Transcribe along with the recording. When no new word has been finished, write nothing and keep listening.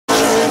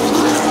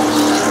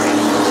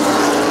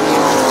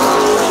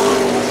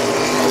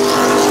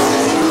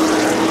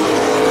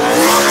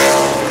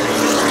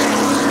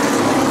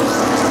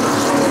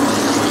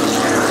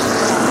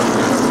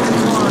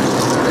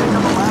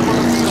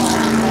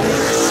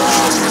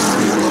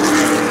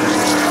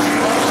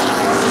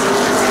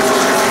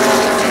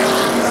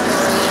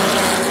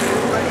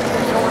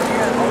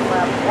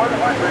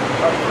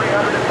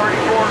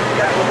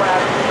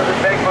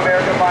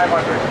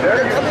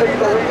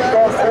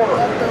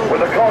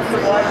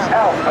caution lights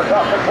out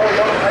atop the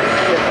Toyota race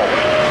vehicle.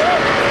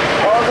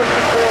 Caution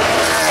control.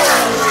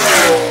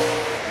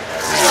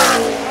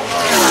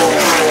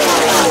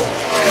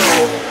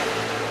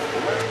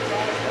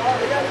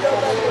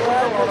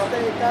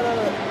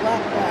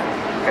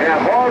 And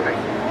Harvey,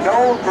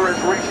 known for his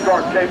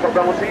restart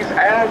capabilities,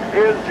 as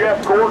is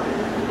Jeff Gordon.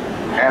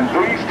 And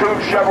these two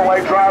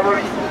Chevrolet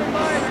drivers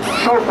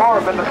so far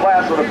have been the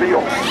class of the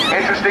field.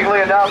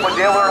 Interestingly enough, when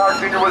Dale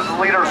Earnhardt Jr. was the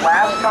leader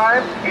last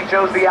time, he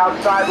chose the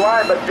outside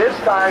line, but this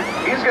time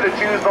he's going to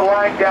choose the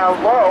line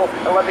down low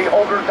and let the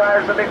older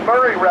tires of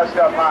McMurray rest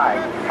up high.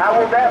 How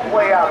will that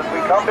play out as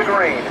we come to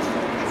green?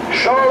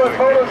 Charlotte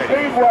Motor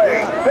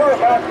Speedway, they're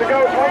about to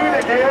go clean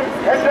again,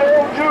 and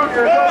Dale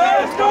Jr.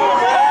 is on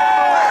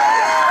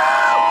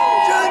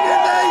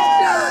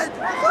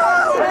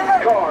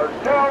cars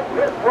down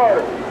pit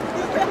road.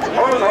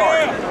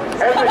 Earnhardt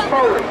and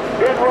McMurray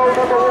in row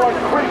number 1,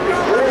 creeping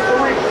towards the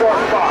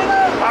restart box.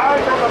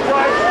 Eyes on the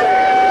flag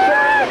stand.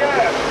 Stand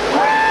again.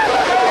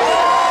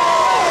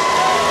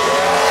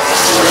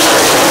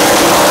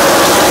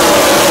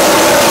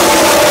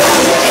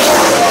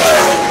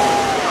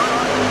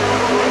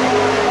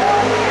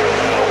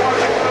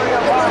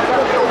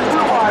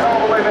 All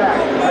the way back.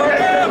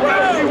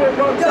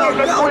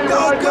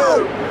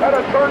 Go. At a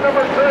turn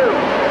number 2.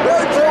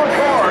 4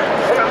 cars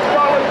in a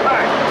solid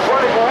pack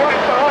running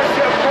right behind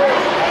Jeff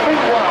Gordon.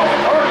 Meanwhile,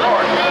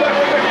 Earnhardt,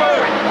 second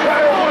McMurray,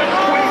 Kyle Wynn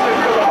squeezes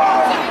to the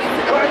bottom.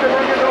 Trying to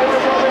bring it over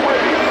from the way.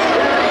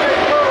 Here's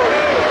McMurray,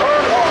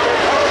 Earnhardt, and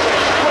Harvey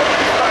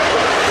switching back to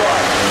the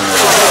front.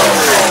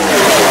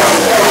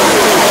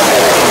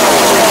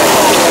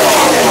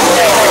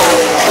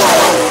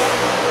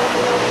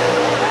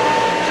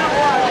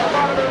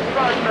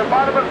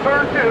 Bottom of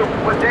turn 2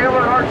 with Dale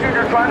Earnhardt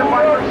Jr. trying to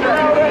find for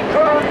second.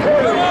 Turn 2.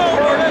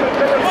 Martin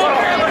to the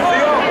top. The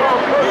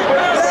off-road push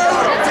with the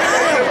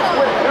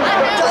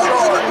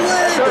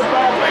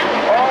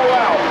all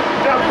out.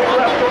 Nothing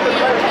left on the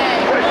tape.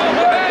 Racing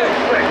back in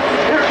 6.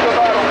 Here's the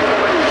battle for the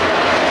lead.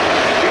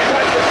 He's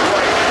at this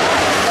race.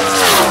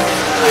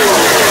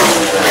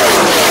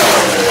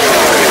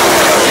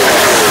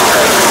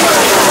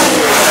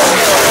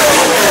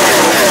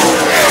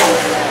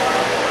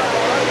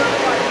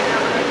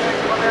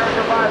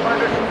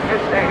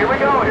 Here we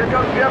go. Here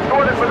comes Jeff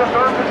Gordon for the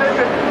 3rd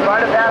position.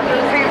 Trying to pass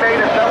his teammate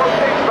and fellow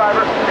stage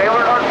driver, Dale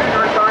Earnhardt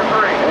Jr. in turn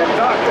 3. And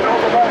knocking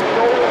on the back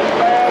shoulder,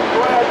 bad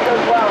Brad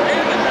Keselowski.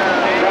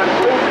 That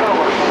blue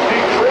color,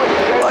 Detroit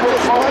Chevrolet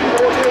Money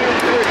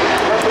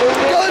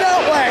 483. Go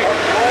that way!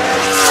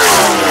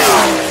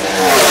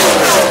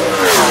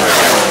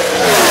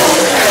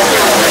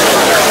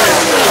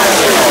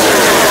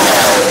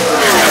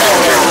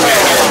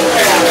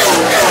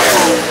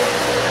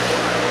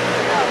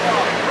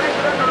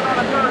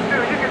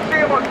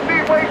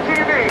 Speedway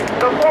TV,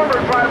 the former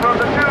driver of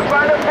the 2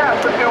 trying to pass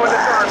the 2 in the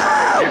turn.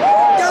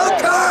 Go,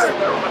 car!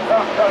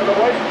 Tough cut of the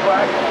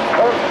racetrack.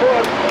 Kirk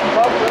Busch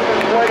bumping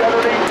his way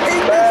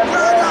underneath. Bad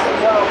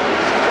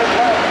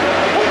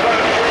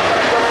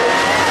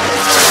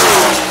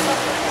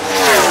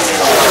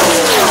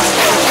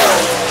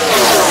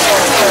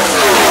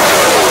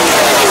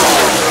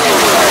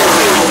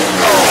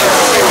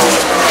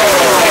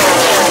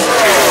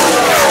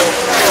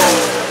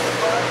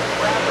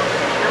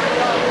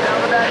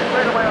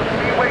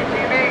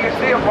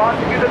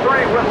launching into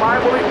 3 with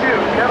Lively 2.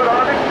 Kevin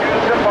Harvick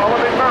chooses to follow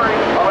McMurray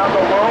around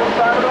the low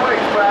side of the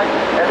racetrack.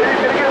 And then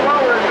he's going to get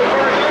lower as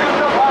McMurray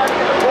shoots up high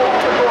to the pull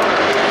off the corner.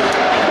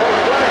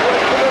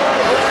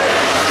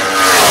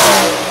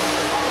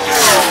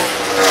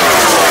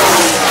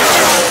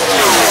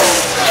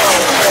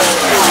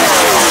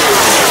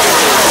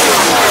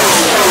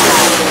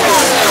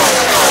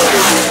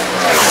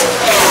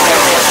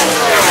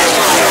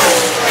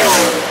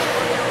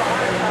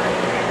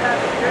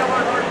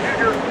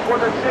 For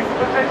the 6th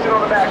position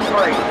on the back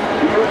straight.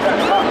 He moves that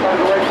top side of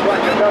the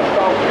racetrack and does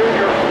stop Jr.